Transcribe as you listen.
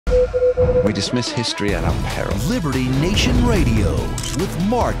We dismiss history at our peril. Liberty Nation Radio with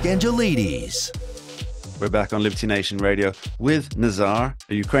Mark Angelides. We're back on Liberty Nation Radio with Nazar,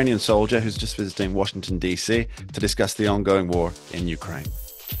 a Ukrainian soldier who's just visiting Washington, D.C. to discuss the ongoing war in Ukraine.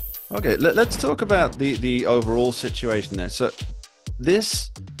 Okay, let's talk about the overall situation there. So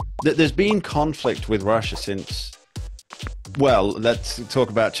there's been conflict with Russia since, well, let's talk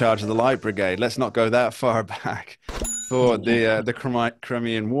about Charge of the Light Brigade. Let's not go that far back for the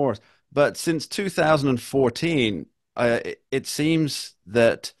Crimean Wars. But since 2014, it seems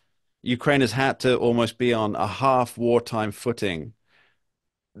that Ukraine has had to almost be on a half wartime footing,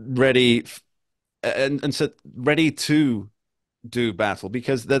 ready to do battle,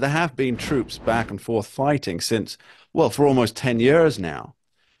 because there have been troops back and forth fighting since, well, for almost 10 years now.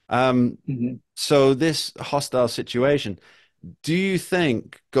 So this hostile situation, do you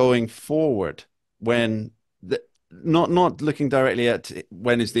think going forward, when not looking directly at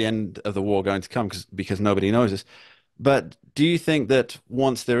when is the end of the war going to come, because nobody knows this, but do you think that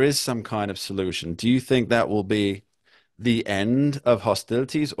once there is some kind of solution, do you think that will be the end of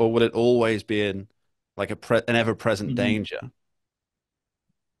hostilities, or will it always be in like an ever-present danger?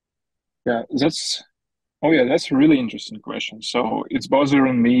 Yeah, that's that's a really interesting question. So it's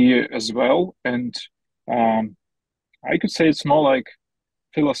bothering me as well, and I could say it's more like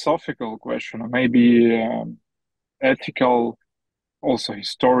philosophical question, or maybe ethical, also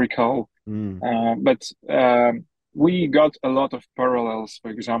historical. But we got a lot of parallels,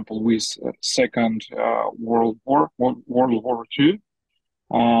 for example, with Second World War, World War II.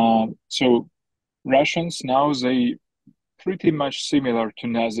 So Russians now, they pretty much similar to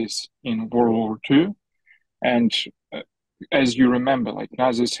Nazis in World War II. And as you remember, like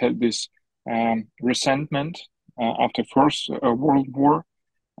Nazis had this resentment after First World War,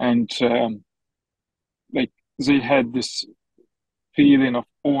 and like they had this feeling of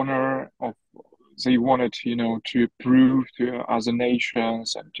honor, of they wanted, to prove to other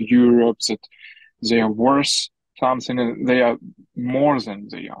nations and to Europe that they are worth something, and they are more than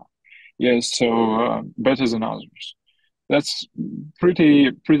they are. Yes, so better than others. That's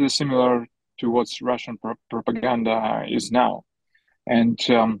pretty similar to what's Russian propaganda is now. And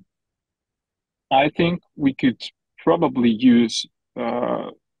I think we could probably use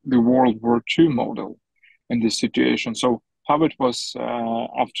the World War II model in this situation. So how it was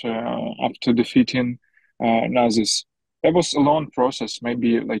after defeating Nazis. That was a long process,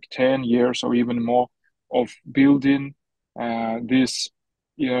 maybe like 10 years or even more, of building this,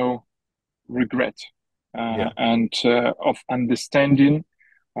 regret and of understanding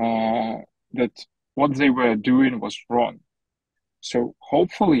that what they were doing was wrong. So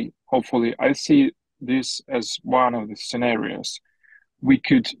hopefully, I see this as one of the scenarios. We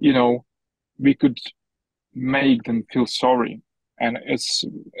could, we could make them feel sorry, and it's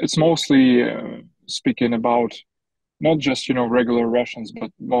mostly speaking about not just regular Russians,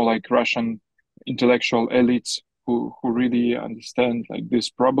 but more like Russian intellectual elites who really understand like this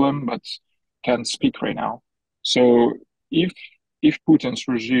problem, but can't speak right now. So if Putin's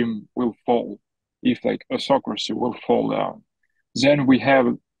regime will fall, if like autocracy will fall down, then we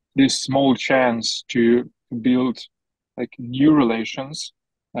have this small chance to build like new relations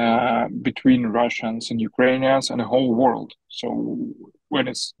between Russians and Ukrainians and the whole world. So when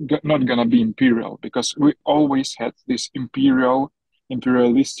it's not gonna be imperial, because we always had this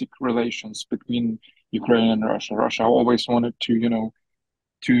imperialistic relations between Ukraine and Russia. Russia always wanted to,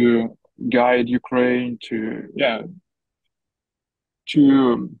 to guide Ukraine to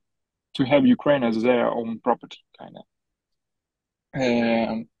have Ukraine as their own property, kind of.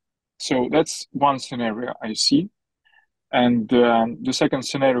 So that's one scenario I see. And the second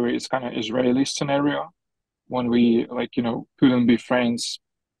scenario is kind of Israeli scenario, when we couldn't be friends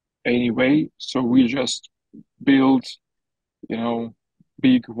anyway, so we just built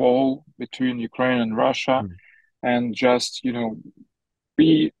big wall between Ukraine and Russia, and just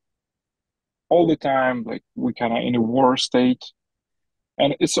be all the time like we kind of in a war state.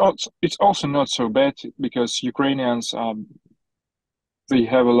 And it's also not so bad, because Ukrainians they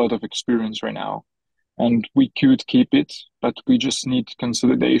have a lot of experience right now, and we could keep it, but we just need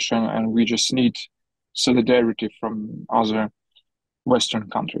consolidation, and we just need solidarity from other Western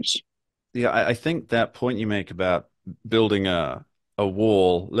countries. Yeah, I think that point you make about building a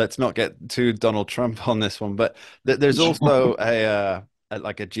wall, let's not get too Donald Trump on this one, but there's also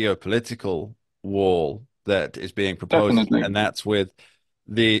like a geopolitical wall that is being proposed, Definitely. and that's with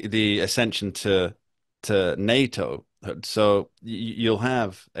the ascension to NATO. So you'll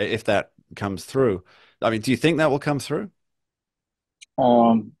have, if that comes through. I mean, do you think that will come through?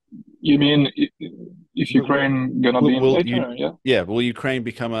 You mean if Will, Ukraine gonna will, be in will you, NATO, yeah. yeah, will Ukraine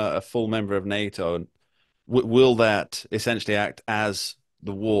become a full member of NATO? And will that essentially act as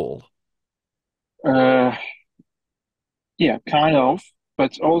the wall? Uh, yeah, kind of.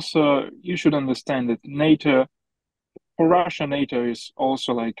 But also, you should understand that NATO, for Russia, NATO is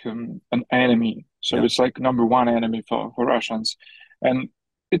also like an enemy. So Yeah. it's like number one enemy for Russians, and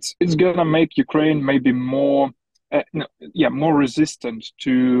it's gonna make Ukraine maybe more, no, yeah, more resistant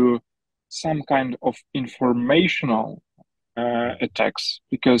to some kind of informational attacks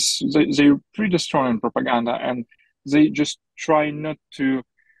because they're pretty strong in propaganda and they just try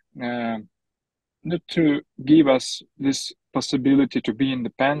uh, not to give us this possibility to be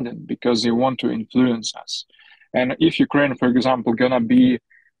independent because they want to influence us. And if Ukraine, for example, gonna be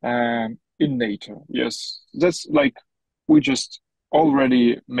in NATO, yes, that's like we just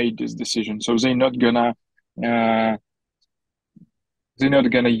already made this decision, so uh, they're not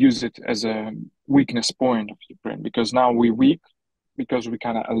gonna use it as a weakness point of Ukraine because now we're weak because we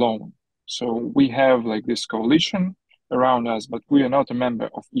kind of alone. So we have like this coalition around us, but we are not a member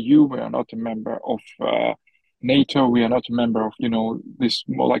of EU. We are not a member of NATO. We are not a member of this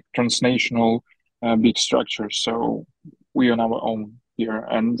more like transnational big structures. So we are on our own here,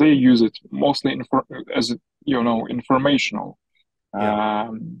 and they use it mostly as informational Yeah.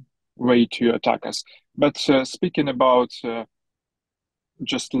 um, way to attack us. But speaking about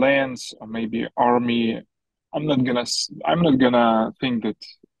just lands or maybe army, I'm not gonna think that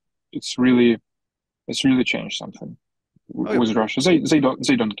it's really it's really changed something Okay. with Russia. They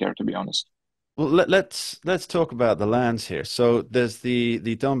don't care, to be honest. Well, let's talk about the lands here. So there's the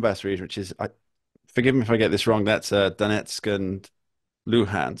Donbass region, which is, forgive me if I get this wrong, that's Donetsk and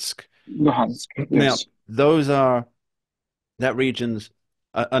Luhansk. Luhansk, Now, yes, those are that region's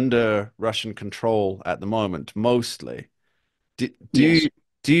under Russian control at the moment, mostly. Do, do yes. you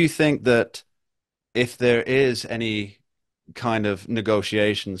do you think that if there is any kind of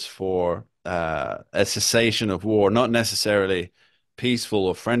negotiations for a cessation of war, not necessarily peaceful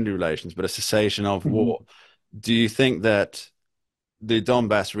or friendly relations, but a cessation of Mhm. war, do you think that the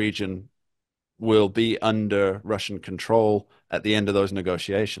Donbass region will be under Russian control at the end of those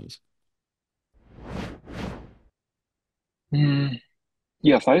negotiations? Mm,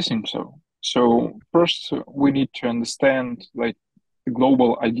 yes, I think so. So first, we need to understand like the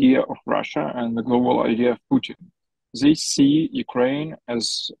global idea of Russia and the global idea of Putin. They see Ukraine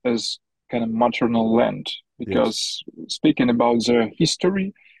as kind of maternal land Yes. because speaking about their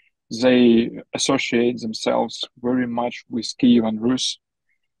history, they associate themselves very much with Kiev and Rus,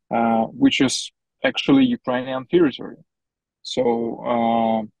 which is actually Ukrainian territory.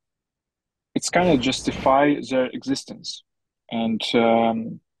 So it's kind of justify their existence. And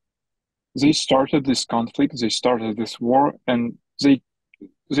they started this conflict, they started this war, and they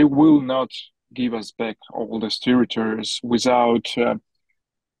will not give us back all these territories without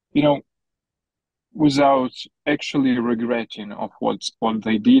you know without actually regretting of what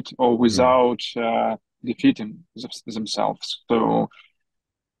they did or Mm. without defeating themselves. So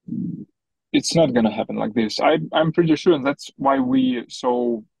it's not gonna happen like this. I'm pretty sure, and that's why we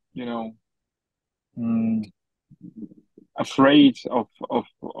so you know mm, afraid of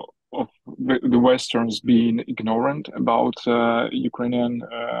the Westerns being ignorant about Ukrainian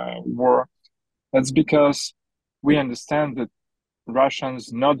war. That's because we understand that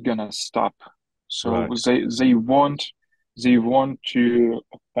Russians not gonna stop. So Right. they want to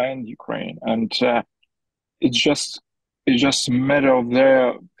offend Ukraine, and it's just a matter of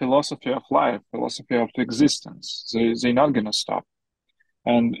their philosophy of life, philosophy of existence. They're not gonna stop.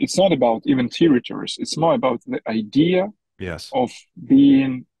 And it's not about even territories. It's more about the idea Yes. of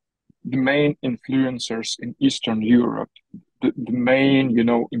being the main influencers in Eastern Europe, the main,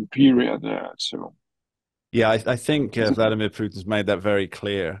 imperia there. So, Yeah, I think Vladimir Putin's made that very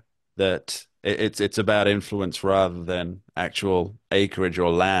clear that it's about influence rather than actual acreage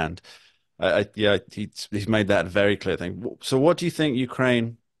or land. Yeah, he's made that very clear thing. So, what do you think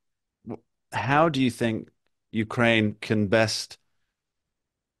Ukraine? How do you think Ukraine can best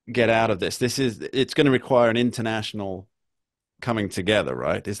get out of this? It's going to require an international coming together,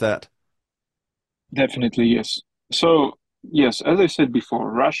 right? Is that definitely, yes. So, yes, as I said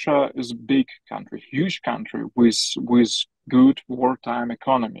before, Russia is a big country, huge country with good wartime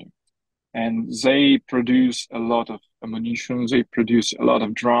economy. And they produce a lot of ammunition, they produce a lot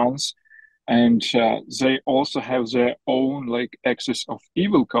of drones, and they also have their own like axis of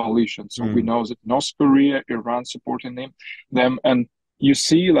evil coalition. So we Mm. know that North Korea, Iran supporting them, and you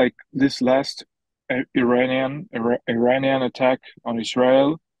see like this last Iranian attack on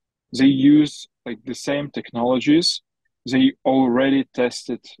Israel, they use like the same technologies they already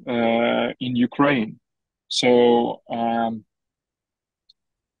tested in Ukraine. So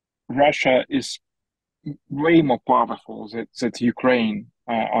Russia is way more powerful than Ukraine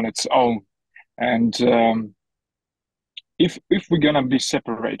on its own. And if we're gonna be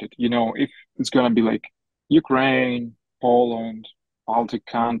separated, if it's gonna be like Ukraine, Poland, Baltic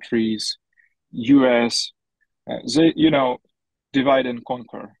countries, US, they divide and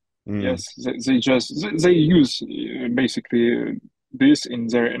conquer. Mm. Yes, they use basically this in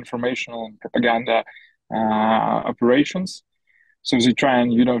their informational and propaganda operations. So they try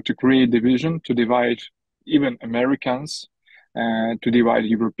and to create division, to divide even Americans, to divide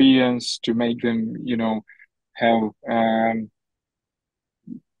Europeans, to make them have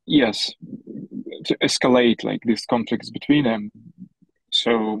yes, to escalate like these conflicts between them.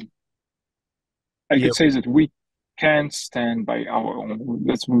 So I Yeah. could say that we can't stand by our own.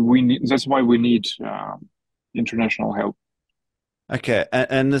 That's why we need international help. Okay.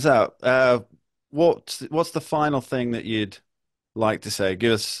 And Nazar, what's the final thing that you'd like to say?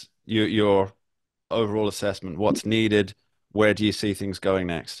 Give us your overall assessment. What's needed? Where do you see things going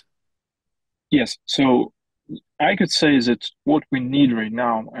next? Yes. So I could say that what we need right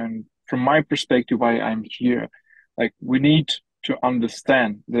now, and from my perspective, why I'm here, like we need to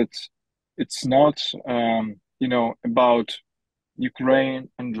understand that it's not, about Ukraine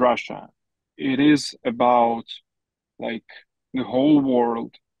and Russia. It is about like the whole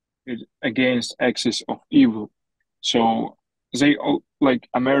world is against axis of evil. So like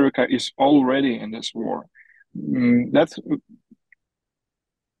America is already in this war. That's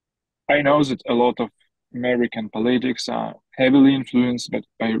I know that a lot of American politics are heavily influenced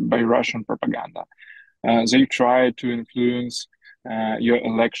by Russian propaganda. They try to influence your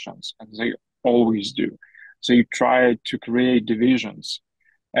elections, and they always do. They try to create divisions.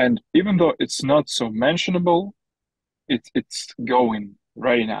 And even though it's not so mentionable, it's going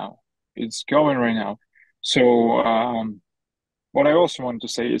right now. It's going right now. So what I also want to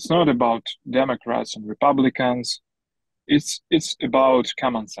say, it's not about Democrats and Republicans. It's about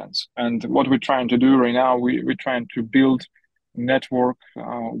common sense. And what we're trying to do right now, we're trying to build a network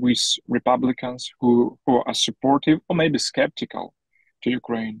with Republicans who are supportive or maybe skeptical to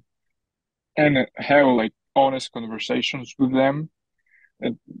Ukraine, and have like honest conversations with them.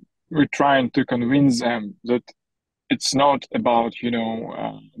 And we're trying to convince them that it's not about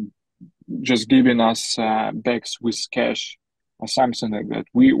just giving us bags with cash or something like that.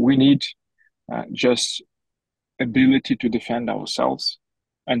 We need just ability to defend ourselves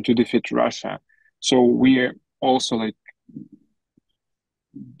and to defeat Russia. So we're also like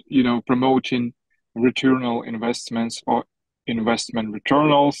promoting returnal investments or investment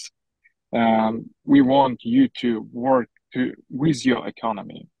returnals. We want you to work with your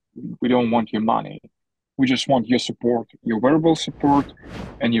economy. We don't want your money. We just want your support, your verbal support,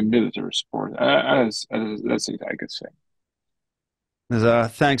 and your military support. As that's it, I could say. Nazar,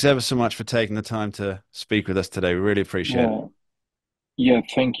 thanks ever so much for taking the time to speak with us today. We really appreciate it. Yeah, yeah.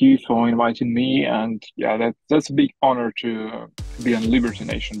 Thank you for inviting me, and yeah, that's a big honor to be on Liberty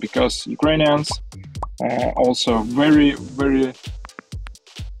Nation because Ukrainians also very very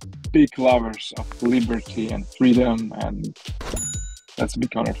big lovers of liberty and freedom, and that's a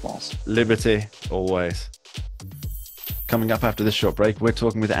big honor for us. Liberty, always. Coming up after this short break, we're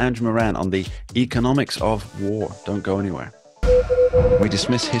talking with Andrew Moran on the economics of war. Don't go anywhere. We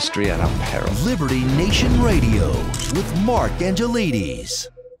dismiss history at our peril. Liberty Nation Radio with Mark Angelides.